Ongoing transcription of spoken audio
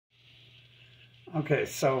Okay,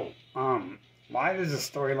 so why does the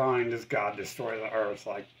storyline does God destroy the earth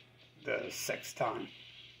like the sixth time?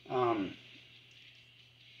 Um,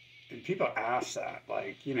 and people ask that,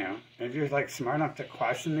 like, if you're like smart enough to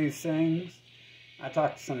question these things. I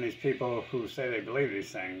talk to some of these people who say they believe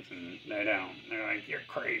these things and they don't. They're like, "You're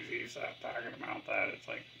crazy, stop talking about that." It's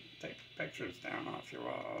like, take the pictures down off your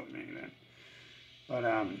wall. I mean, but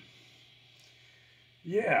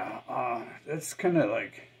yeah, that's kind of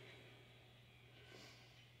like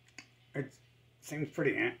it seems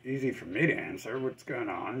pretty easy for me to answer what's going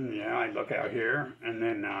on. Yeah, I look out here and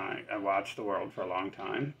then I watch the world for a long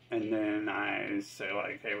time, and then I say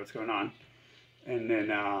like, "Hey, what's going on?" And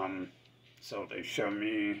then so they show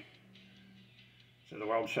me. So the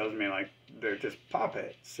world shows me like they're just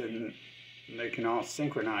puppets, and they can all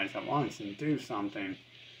synchronize at once and do something.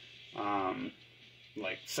 Um,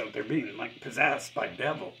 like so they're being like possessed by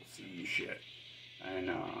devils and shit, and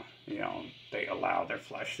they allow their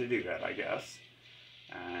flesh to do that, I guess.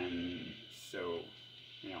 And so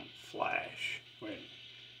flesh. Wait,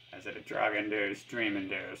 is it a drug induced, dream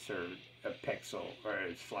induced, or a pixel, or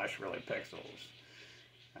is flesh really pixels?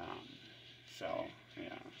 Um, so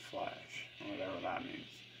yeah, flesh, whatever that means.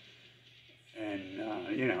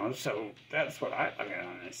 And so that's what I look at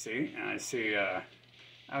and I see. And I see,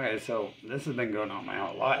 okay, so this has been going on my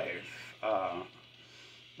whole life.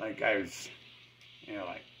 Like I was,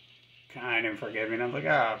 like kind of forgiving. I'm like,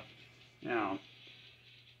 you know,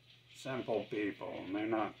 simple people. And they're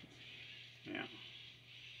not, you know.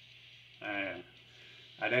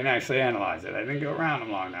 I didn't actually analyze it. I didn't go around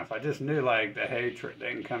them long enough. I just knew like the hatred,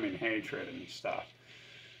 the incoming hatred and stuff.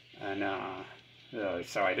 And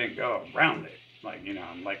so I didn't go around it. Like,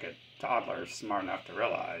 I'm like a toddler smart enough to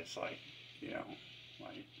realize, like,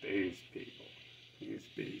 like these people, these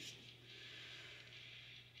beasts.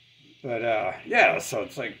 But yeah, so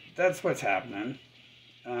it's like that's what's happening.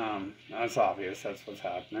 That's obvious. That's what's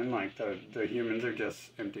happening. Like the humans are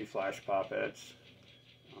just empty flesh puppets.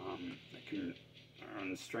 They can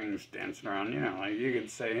on strings dancing around. Like you could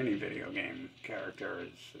say any video game character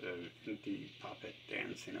is an empty puppet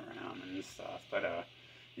dancing around and stuff. But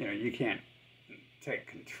you can't take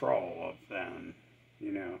control of them.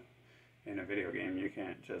 In a video game, you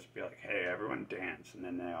can't just be like, "Hey, everyone dance," and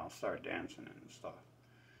then they all start dancing and stuff.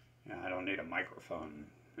 I don't need a microphone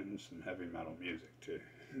and some heavy metal music to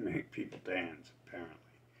make people dance, apparently.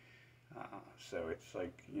 So it's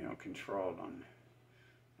like, controlled on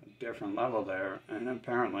a different level there. And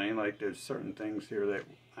apparently, like, there's certain things here that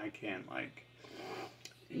I can't, like,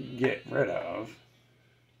 get rid of.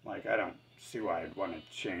 Like, I don't see why I'd want to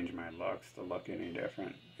change my looks to look any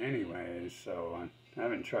different anyways. So I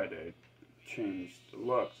haven't tried to change the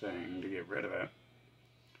look thing to get rid of it.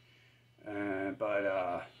 But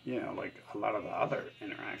like a lot of the other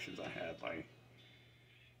interactions I had, like,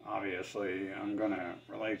 obviously I'm going to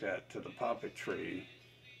relate that to the puppetry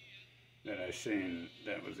that I seen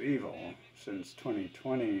that was evil since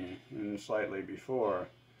 2020 and slightly before.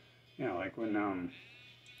 Like when I'm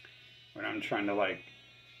trying to, like,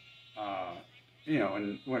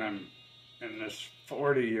 and when I'm in this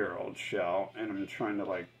 40-year-old shell and I'm trying to,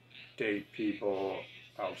 like, date people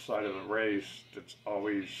outside of the race that's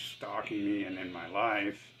always stalking me and in my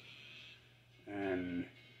life, and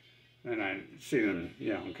then I see them,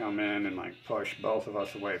 come in and like push both of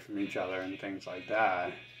us away from each other and things like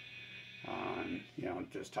that.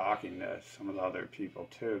 Just talking to some of the other people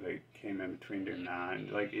too, they came in between doing that,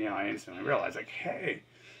 and like, I instantly realized, like, hey,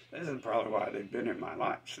 this is probably why they've been in my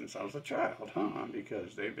life since I was a child, huh?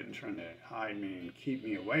 Because they've been trying to hide me and keep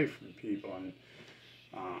me away from people, and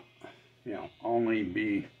only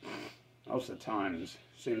be, most of the times,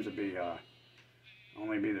 seems to be,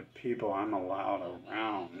 only be the people I'm allowed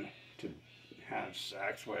around to have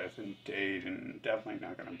sex with and date, and definitely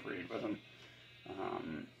not going to breed with them.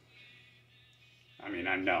 I mean,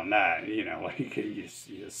 I've known that, like, you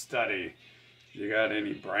study, if you got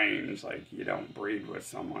any brains, like, you don't breed with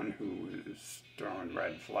someone who is throwing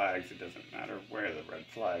red flags. It doesn't matter where the red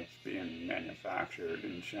flag's being manufactured,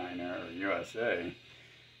 in China or USA.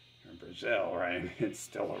 Or Brazil, right? It's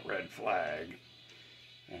still a red flag,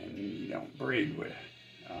 and you don't breed with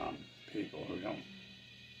people who don't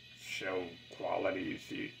show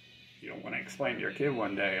qualities you don't want to explain to your kid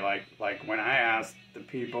one day. Like when I asked the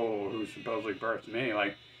people who supposedly birthed me,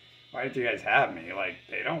 like, why did you guys have me? Like,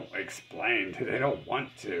 they don't explain they don't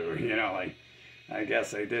want to, like, I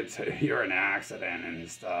guess they did say you're an accident and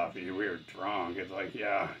stuff. We were drunk. It's like,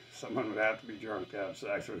 yeah, someone would have to be drunk to have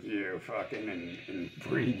sex with you, fucking, and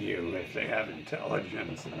breed you if they have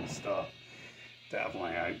intelligence and stuff.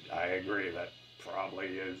 Definitely, I agree. That probably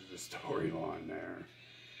is the storyline there.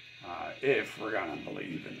 if we're gonna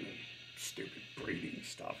believe in the stupid breeding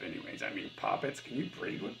stuff anyways. I mean, puppets, can you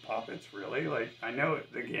breed with puppets, really? Like, I know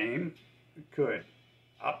the game could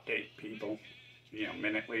update people, you know,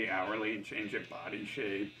 minutely, hourly, and change their body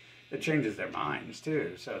shape. It changes their minds,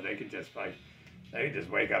 too, so they could just, like, they just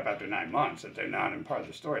wake up after 9 months that they're not in part of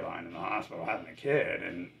the storyline in the hospital having a kid,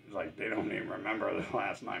 and, like, they don't even remember the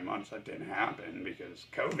last 9 months that didn't happen because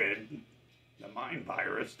COVID, the mind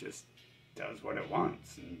virus, just does what it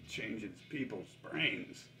wants and changes people's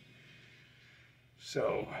brains.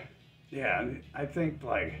 So, yeah, I think,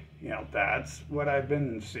 like, you know, that's what I've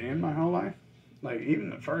been seeing my whole life. Like, even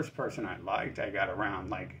the first person I liked, I got around,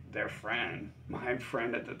 like, their friend. My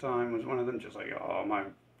friend at the time was one of them, just like, oh, my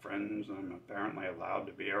friends I'm apparently allowed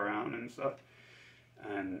to be around and stuff.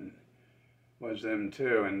 And was them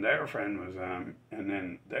too, and their friend was them. And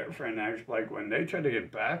then their friend actually, like, when they tried to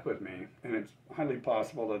get back with me, and it's highly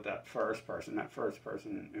possible that that first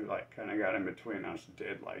person who, like, kind of got in between us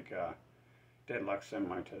did look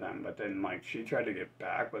similar to them. But then, like, she tried to get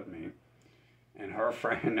back with me. And her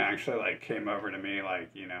friend actually, like, came over to me, like,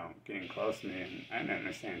 you know, getting close to me. And I didn't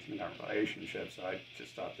understand some of our relationship, so I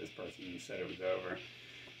just thought this person said it was over.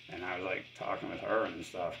 And I was, like, talking with her and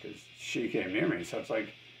stuff because she came near me. So it's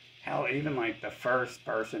like, hell, even, like, the first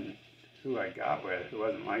person who I got with, who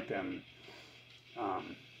wasn't like them,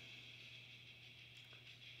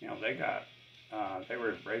 you know, they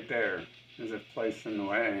were right there as if placed in the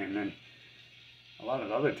way. And then a lot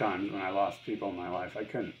of other times when I lost people in my life,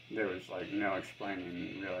 there was, like, no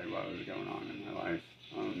explaining really what was going on in my life.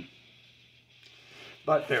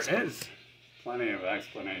 But there is plenty of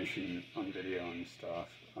explanation on video and stuff,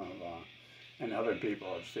 and other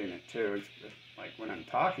people have seen it too. It's like when I'm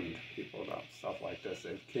talking to people about stuff like this,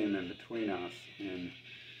 it came in between us, and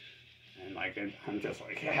like, I'm just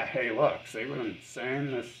like, yeah, hey, look, see what I'm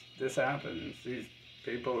saying? This happens. These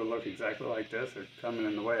people who look exactly like this are coming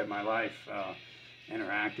in the way of my life.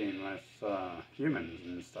 Interacting with humans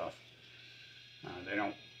and stuff. They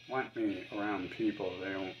don't want me around people.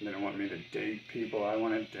 They don't want me to date people I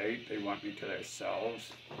want to date. They want me to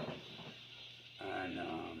themselves. And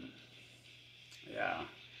yeah.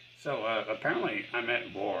 So apparently I'm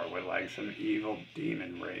at war with, like, some evil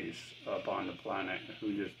demon race up on the planet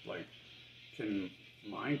who just, like, can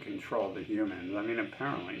mind control the humans. I mean,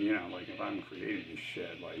 apparently, you know, like, if I'm creating this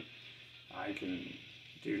shit, like, I can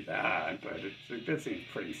do that, but it seems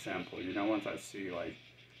pretty simple, you know. Once I see, like,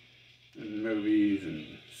 movies and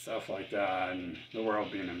stuff like that, and the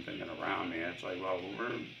world being invented around me, it's like, well,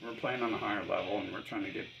 we're playing on a higher level, and we're trying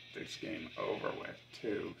to get this game over with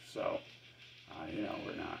too. So, you know,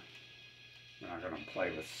 we're not going to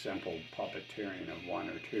play with simple puppeteering of one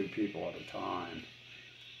or two people at a time.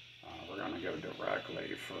 We're going to go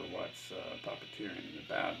directly for what's puppeteering the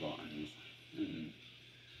bad ones. And,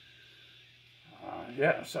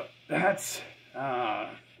 yeah, so that's,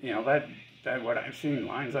 you know, that what I've seen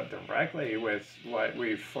lines up directly with what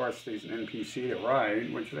we've forced these NPC to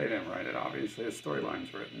write, which they didn't write it, obviously. The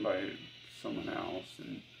storyline's written by someone else,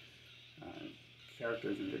 and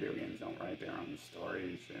characters in video games don't write their own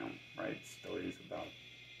stories. They don't write stories about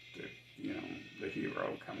the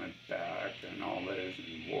hero coming back and all this,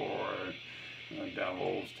 and war, the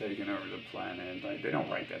devils taking over the planet. Like, they don't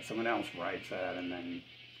write that. Someone else writes that and then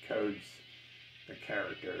codes the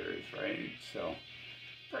characters, right? So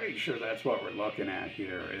pretty sure that's what we're looking at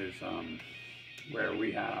here is where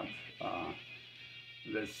we have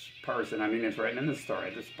this person. I mean, it's written in the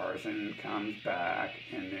story. This person comes back,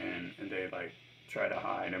 and then they, like, try to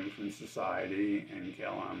hide him from society and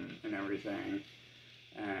kill him and everything,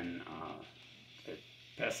 and it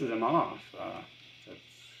pisses him off. That's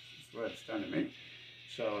what it's done to me.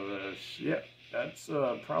 So yeah, that's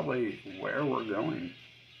probably where we're going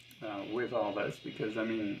with all this, because I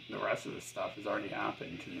mean, the rest of the stuff has already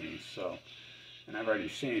happened to me. So, and I've already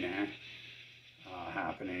seen it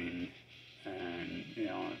happening, and you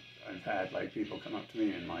know, I've had, like, people come up to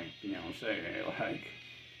me and, like, you know, say, hey, like,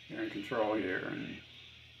 you're in control here, and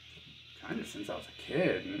kind of since I was a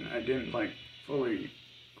kid, and I didn't, like, fully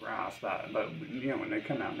grasp that. But you know, when they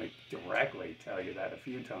come out and they directly tell you that a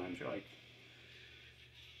few times, you're like,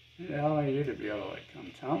 hell are you to be able to, like,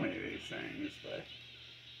 come tell me these things? But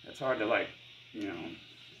it's hard to, like, you know,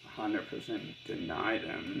 100% deny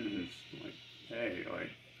them. It's like, hey, like,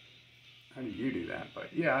 how do you do that?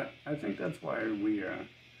 But yeah, I think that's why we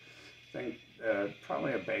think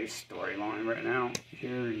probably a base storyline right now.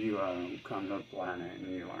 Here you come to the planet and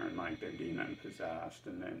you learn, like, they're demon possessed,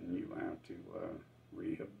 and then you have to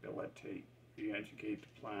rehabilitate, re-educate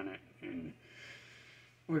the planet, and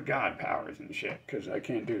with God powers and shit, because I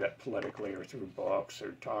can't do that politically or through books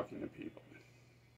or talking to people.